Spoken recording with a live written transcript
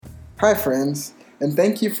Hi, friends, and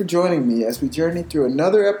thank you for joining me as we journey through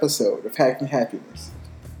another episode of Hacking Happiness.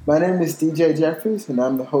 My name is DJ Jeffries, and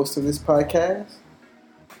I'm the host of this podcast.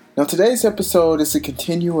 Now, today's episode is a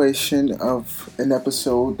continuation of an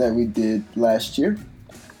episode that we did last year,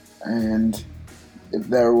 and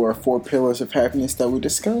there were 4 pillars of happiness that we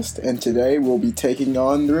discussed, and today we'll be taking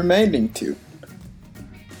on the remaining 2.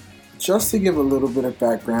 Just to give a little bit of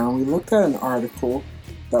background, we looked at an article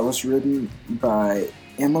that was written by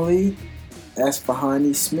Emily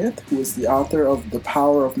Esfahani Smith, who is the author of The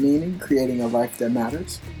Power of Meaning, Creating a Life That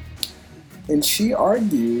Matters. And she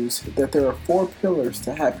argues that there are 4 pillars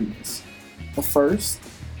to happiness. The first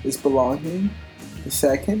is belonging. The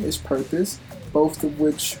second is purpose, both of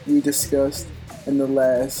which we discussed in the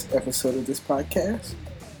last episode of this podcast.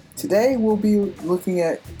 Today we'll be looking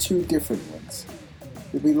at 2 different ones.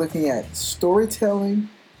 We'll be looking at storytelling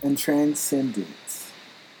and transcendence.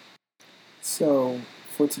 So,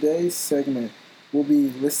 for today's segment, we'll be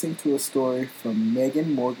listening to a story from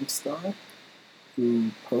Megan Morgenstern,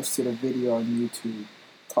 who posted a video on YouTube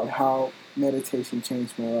called How Meditation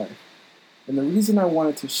Changed My Life. And the reason I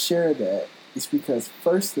wanted to share that is because,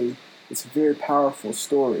 firstly, it's a very powerful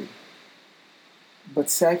story. But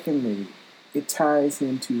secondly, it ties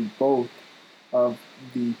into both of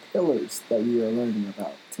the pillars that we are learning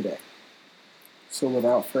about today. So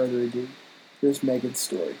without further ado, here's Megan's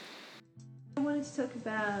story. I wanted to talk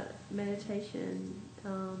about meditation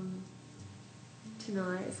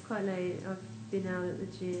tonight. It's quite late. I've been out at the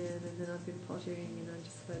gym and then I've been pottering and I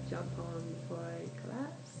just want to jump on before I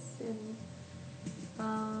collapse. And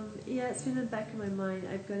it's in the back of my mind.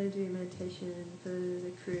 I've got to do meditation for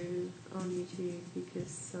the crew on YouTube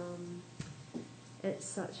because it's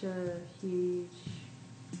such a huge,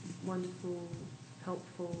 wonderful,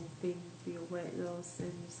 helpful thing for your weight loss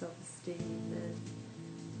and your self-esteem and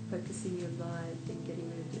focusing your life and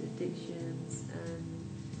getting rid of addictions and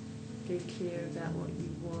getting clear about what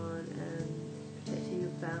you want and protecting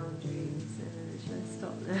your boundaries. And should I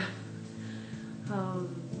stop now?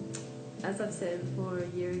 As I've said before, a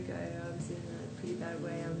year ago I was in a pretty bad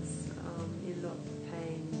way. I was in a lot of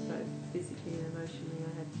pain, both physically and emotionally.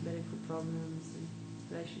 I had medical problems and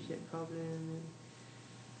relationship problems,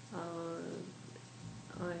 and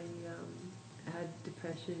I had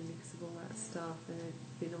depression because of all that stuff, and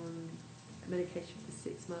I'd been on medication for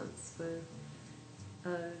 6 months for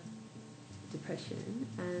depression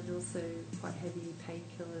and also quite heavy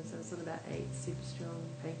painkillers. I was on about 8 super strong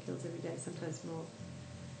painkillers every day, sometimes more.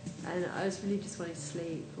 And I was really just wanting to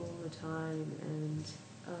sleep all the time, and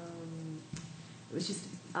it was just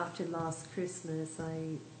after last Christmas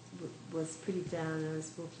I was pretty down. I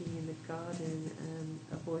was walking in the garden and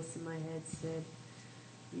a voice in my head said,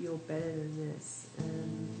 "You're better than this."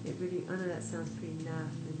 And it really, I know that sounds pretty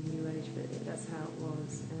naff and new age, but that's how it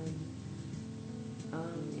was. And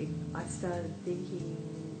I started thinking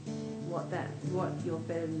what "you're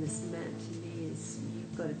better than this" meant to me is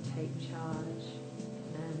you've got to take charge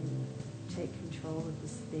and take control of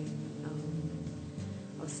this thing.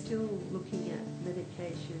 I was still looking at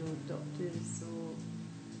medication or doctors or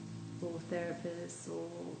therapists or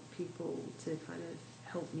people to kind of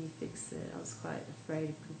help me fix it. I was quite afraid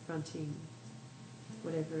of confronting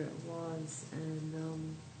whatever it was, and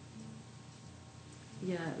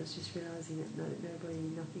it was just realising that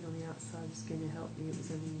nothing on the outside was going to help me. It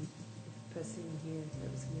was only the person in here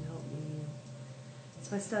that was going to help me.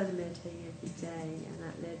 So I started meditating every day, and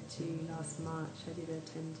that led to last March I did a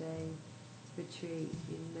 10-day retreat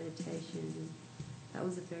in meditation, and that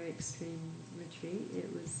was a very extreme retreat.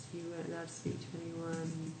 It was, you weren't allowed to speak to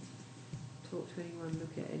anyone, talk to anyone,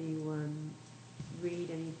 look at anyone, read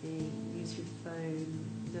anything, use your phone,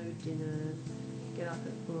 no dinner, get up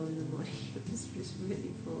at 4 in the morning. It was just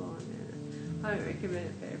really full on, and I don't recommend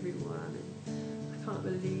it for everyone. And I can't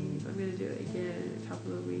believe I'm going to do it again in a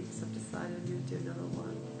couple of weeks. I've decided I'm going to do another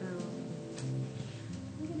one.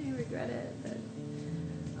 I'm going to regret it,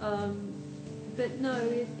 but no,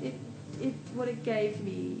 what it gave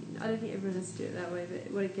me, I don't think everyone has to do it that way,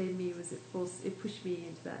 but what it gave me was it pushed me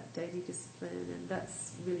into that daily discipline, and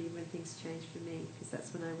that's really when things changed for me, because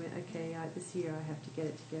that's when I went, okay, this year I have to get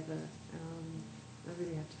it together. I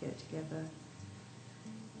really have to get it together.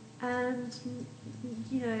 And,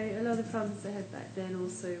 a lot of the problems I had back then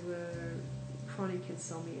also were chronic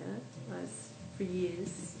insomnia. For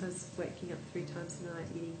years, I was waking up 3 times a night,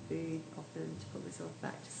 eating food often to put myself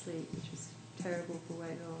back to sleep, which was terrible for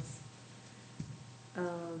weight loss.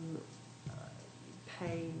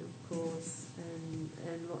 Pain, of course, and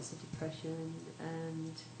lots of depression,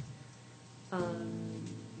 and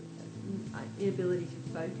inability to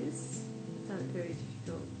focus. I found it very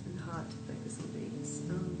difficult and hard to focus on things.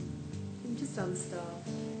 just unstaffed.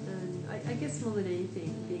 And I guess more than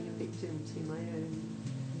anything, being a victim to my own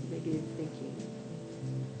negative thinking.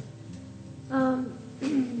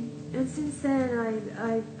 And since then,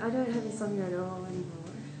 I don't have insomnia at all anymore.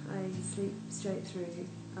 I sleep straight through,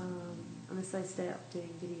 unless I stay up doing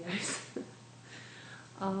videos.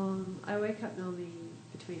 I wake up normally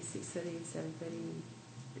between 6:30 and 7:30,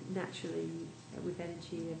 naturally with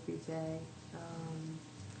energy every day.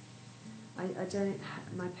 I don't.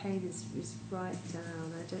 My pain is right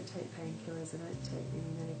down. I don't take painkillers. I don't take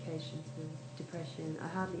any medication for depression. I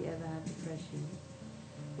hardly ever have depression.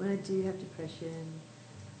 When I do have depression,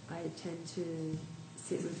 I tend to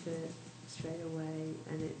sit with it straight away,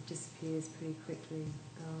 and it disappears pretty quickly.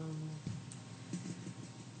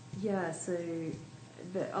 So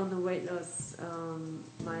on the weight loss,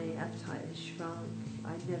 my appetite has shrunk.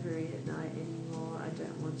 I never eat at night anymore. I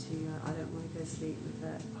don't want to. I don't want to go to sleep with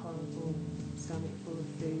that horrible stomach full of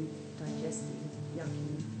food, digesting yucky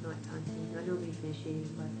nighttime thing. I normally finish eating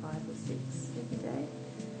by 5 or 6 every day.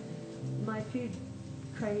 My food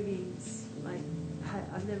cravings,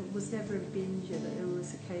 was never a binger, but there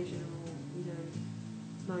was occasional,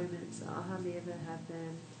 moments. I hardly ever have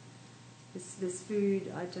them. There's food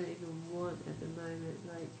I don't even want at the moment,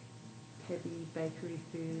 like heavy bakery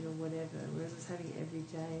food or whatever, whereas I was having it every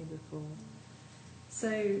day before. So,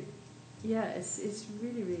 yeah, it's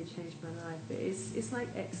really, really changed my life. But it's like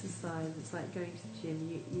exercise. It's like going to the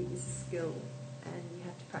gym. It's a skill, and you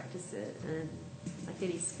have to practice it. And like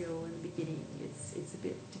any skill in the beginning, it's a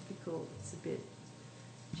bit difficult. It's a bit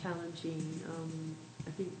challenging.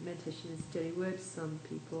 I think meditation is a dirty word to some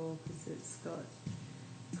people because it's got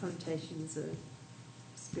connotations of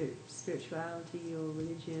spirituality or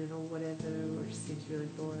religion or whatever, or it just seems really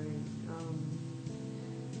boring.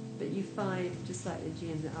 But you find, just like the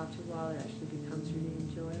gym, that after a while it actually becomes really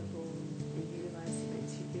enjoyable, and you realise it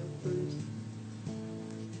makes you feel good.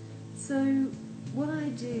 So what I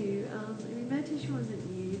do, meditation wasn't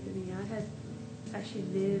new for me. I had actually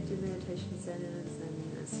lived in meditation centres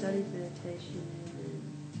and studied meditation, and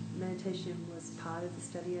meditation was part of the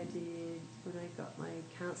study I did when I got my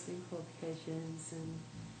counselling qualifications.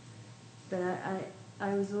 But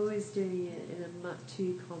I was always doing it in a much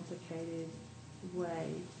too complicated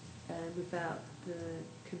way, without the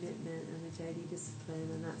commitment and the daily discipline,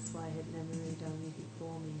 and that's why I had never really done anything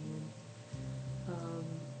for me. And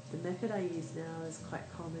the method I use now is quite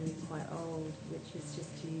common and quite old, which is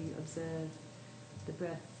just to observe the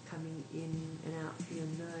breath coming in and out through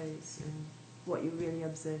your nose, and what you're really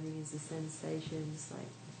observing is the sensations,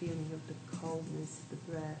 like the feeling of the coldness of the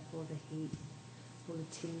breath, or the heat, or the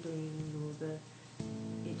tingling, or the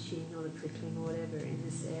itching, or the prickling, or whatever in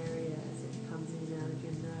this area as it comes in and out of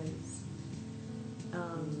your nose.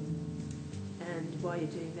 And while you're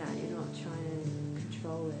doing that, you're not trying to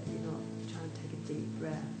control it. You're not trying to take a deep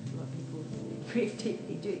breath. A lot of people breathe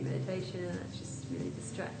deeply doing meditation, and it's just really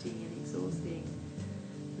distracting and exhausting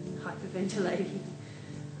and hyperventilating.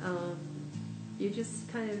 You're just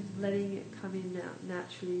kind of letting it come in and out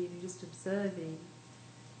naturally, and you're just observing.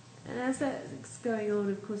 And as that's going on,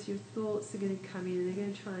 of course, your thoughts are going to come in, and they're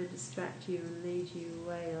going to try and distract you and lead you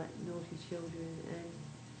away like naughty children. And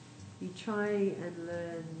you try and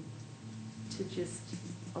learn to just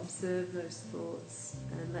observe those thoughts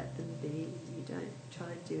and let them be. You don't try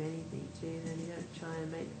and do anything to them. You don't try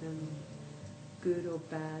and make them good or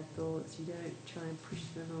bad thoughts. You don't try and push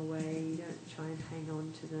them away. You don't try and hang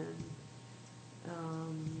on to them.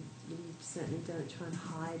 You certainly don't try and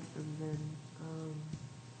hide from them.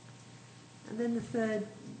 And then the third,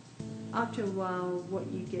 after a while, what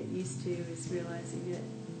you get used to is realizing that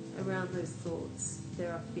around those thoughts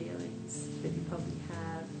there are feelings that you probably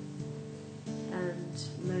have, and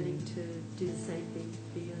learning to do the same thing with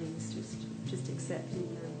feelings, just accepting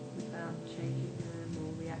them without changing them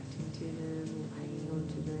or reacting to them or hanging on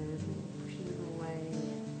to them or pushing them away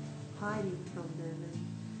or hiding from them. And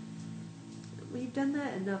when you've done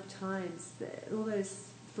that enough times, all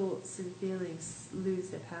those thoughts and feelings lose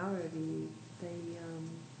their power over you.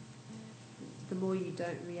 The more you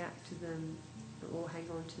don't react to them or hang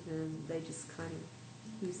on to them, they just kind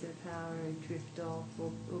of lose their power and drift off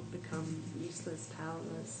or become useless,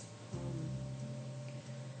 powerless.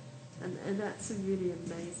 And that's a really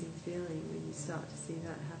amazing feeling when you start to see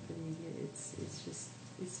that happening.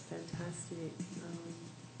 It's fantastic.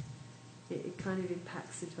 It kind of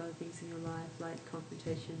impacts into other things in your life, like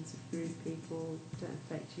confrontations with rude people don't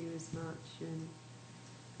affect you as much, and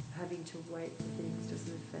having to wait for things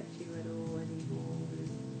doesn't affect you at all anymore.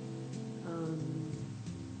 And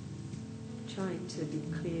trying to be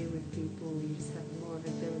clear with people, you just have more of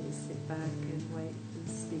an ability to sit back and wait and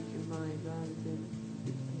speak your mind rather than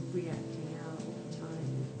reacting out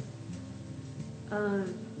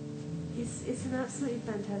Um, it's an absolutely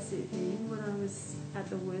fantastic thing. When I was at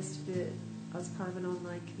the worst of it, I was part of an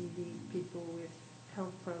online community, people with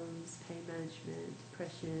health problems, pain management,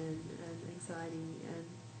 depression and anxiety, and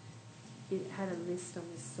it had a list on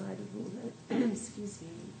this site of all the excuse me,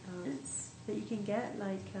 that you can get,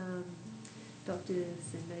 like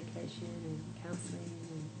doctors and medication and counselling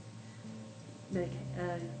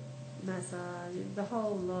and massage, the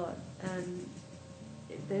whole lot. And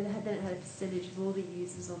then it had a percentage of all the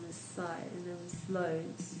users on this site, and there was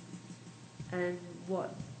loads, and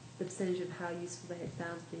what the percentage of how useful they had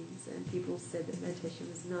found things, and people said that meditation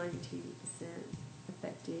was 92%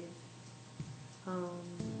 effective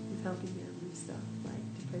with helping them with stuff like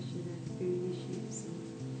depression and food issues,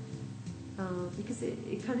 and, because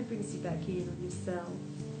it kind of brings you back in on yourself,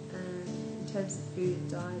 and in terms of food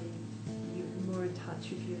and dieting, you're more in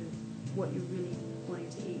touch with what you're really wanting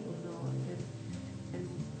to eat or not, and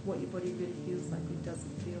what your body really feels like or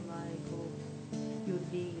doesn't feel like, or your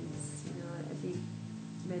needs. I think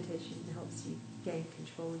meditation helps you gain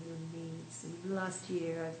control of your needs. And last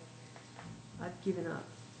year I've given up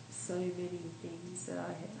so many things that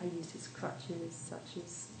I used as crutches, such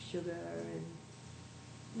as sugar, and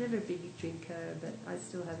never a big drinker, but I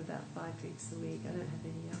still have about 5 drinks a week. I don't have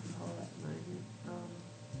any alcohol at the moment.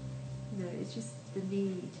 It's just the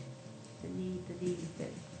need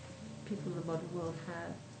that people in the modern world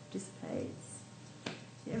have dissipates.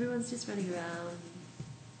 Everyone's just running around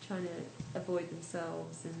trying to avoid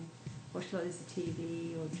themselves and watch loads of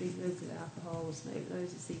TV or drink loads of alcohol or smoke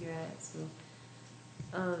loads of cigarettes,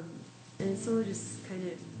 and it's all just kind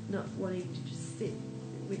of not wanting to just sit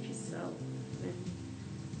with yourself. And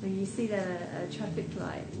when you see a traffic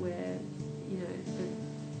light where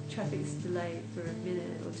the traffic's delayed for a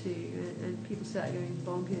minute or two, and people start going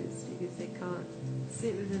bonkers because they can't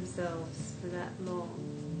sit with themselves for that long,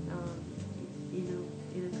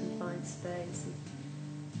 in a confined space.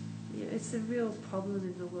 It's a real problem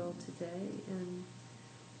in the world today,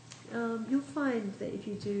 and you'll find that if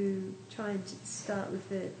you do try and start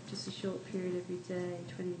with it just a short period every day,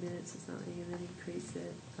 20 minutes or something, and then increase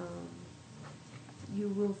it, you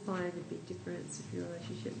will find a big difference with your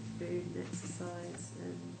relationship with food and exercise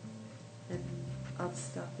and other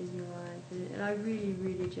stuff in your life. And I really,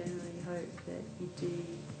 really genuinely hope that you do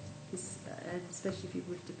this, and especially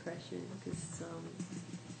people with depression, because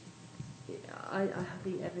I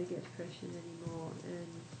hardly ever get depression anymore, and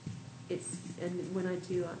when I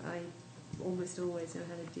do, I almost always know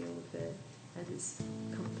how to deal with it, and it's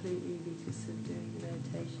completely because of doing the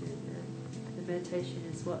meditation, and the meditation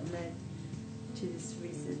is what led to this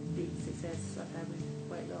recent big success I've had with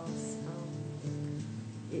weight loss.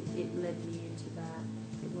 It led me into that.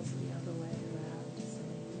 It wasn't the other way around.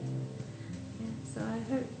 So I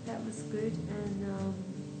hope that was good, and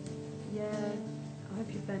I hope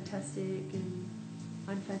you're fantastic, and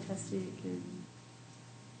I'm fantastic, and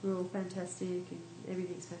we're all fantastic, and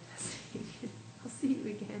everything's fantastic. I'll see you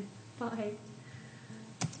again. Bye.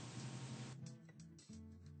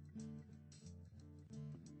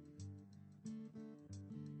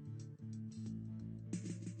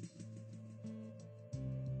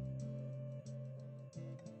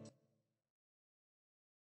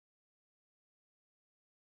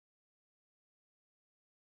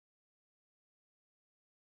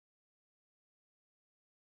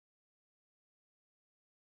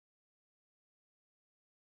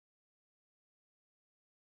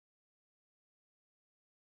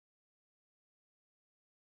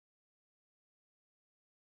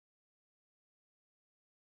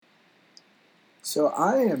 So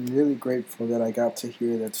I am really grateful that I got to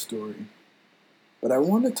hear that story. But I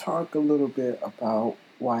want to talk a little bit about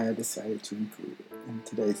why I decided to include it in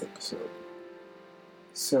today's episode.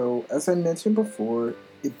 So, as I mentioned before,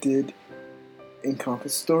 it did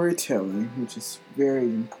encompass storytelling, which is very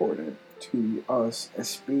important to us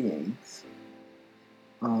as beings.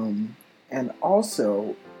 And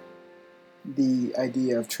also the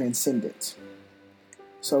idea of transcendence.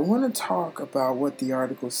 So I want to talk about what the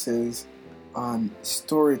article says on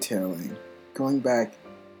storytelling, going back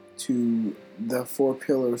to the Four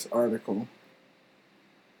Pillars article.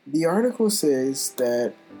 The article says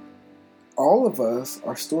that all of us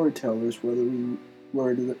are storytellers, whether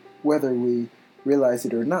we realize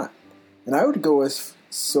it or not. And I would go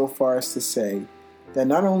so far as to say that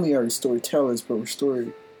not only are we storytellers, but we're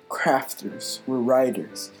story crafters, we're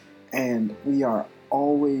writers, and we are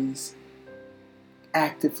always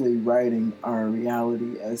actively writing our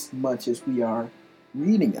reality as much as we are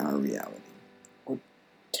reading our reality or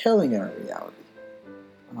telling our reality.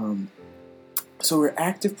 So we're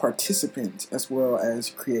active participants as well as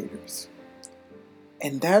creators.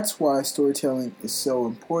 And that's why storytelling is so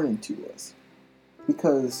important to us.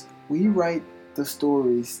 Because we write the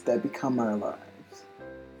stories that become our lives.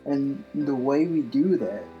 And the way we do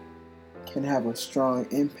that can have a strong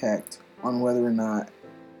impact on whether or not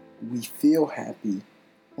we feel happy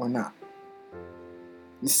or not.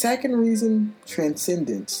 The second reason,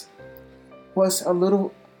 transcendence, was a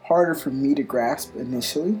little harder for me to grasp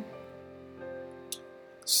initially.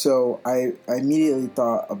 So I immediately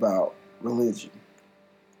thought about religion.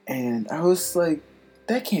 And I was like,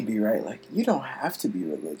 that can't be right. Like, you don't have to be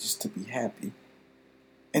religious to be happy.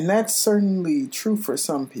 And that's certainly true for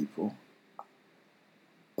some people.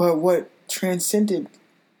 But what transcended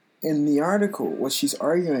in the article, what she's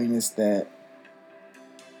arguing is that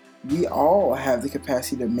we all have the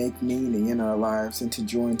capacity to make meaning in our lives and to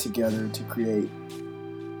join together to create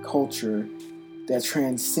culture that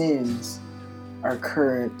transcends our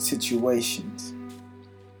current situations.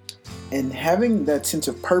 And having that sense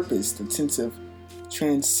of purpose, that sense of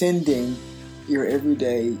transcending your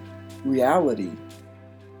everyday reality,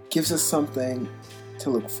 gives us something to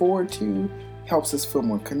look forward to, helps us feel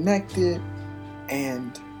more connected,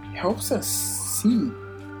 and helps us see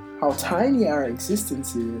how tiny our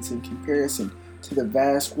existence is in comparison to the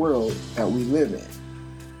vast world that we live in.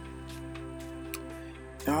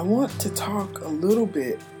 Now, I want to talk a little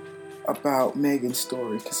bit about Megan's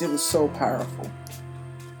story because it was so powerful.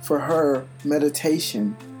 For her,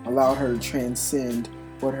 meditation allowed her to transcend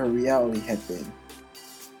what her reality had been.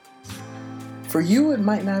 For you, it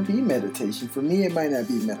might not be meditation. For me, it might not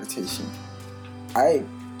be meditation. I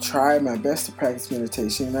try my best to practice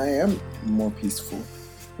meditation, and I am more peaceful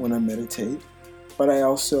when I meditate. But I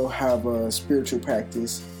also have a spiritual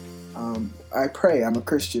practice. I pray. I'm a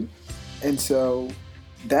Christian. And so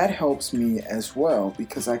that helps me as well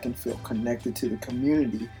because I can feel connected to the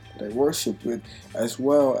community that I worship with as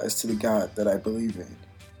well as to the God that I believe in,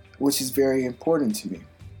 which is very important to me.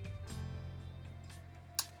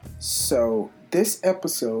 So this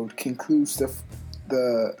episode concludes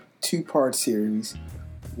the two-part series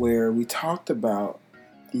where we talked about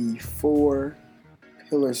the 4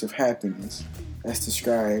 pillars of happiness as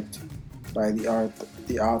described by the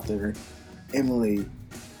author Emily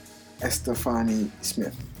Estefany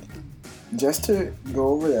Smith. Just to go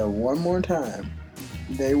over that one more time,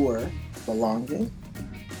 they were belonging,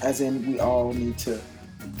 as in we all need to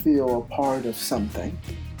feel a part of something.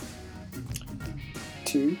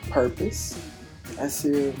 2, purpose, as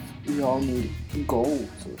if we all need goals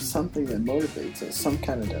or something that motivates us, some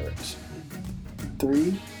kind of direction.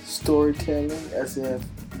 3, storytelling, as if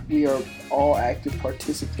we are all active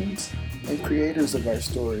participants and creators of our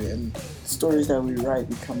story, and stories that we write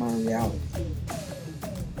become our reality.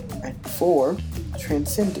 And 4,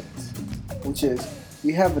 transcendence, which is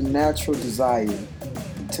we have a natural desire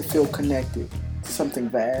to feel connected to something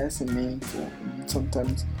vast and meaningful, and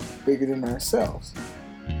sometimes bigger than ourselves.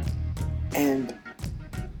 And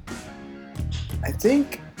I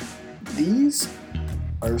think these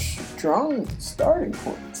are strong starting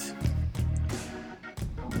points.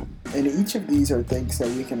 And each of these are things that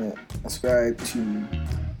we can ascribe to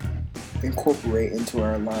incorporate into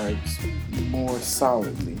our lives more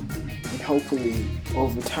solidly. And hopefully,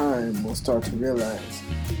 over time, we'll start to realize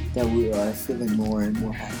that we are feeling more and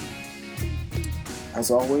more happy. As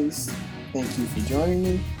always, thank you for joining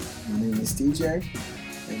me. My name is DJ,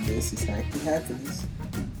 and this is Hacking Happiness.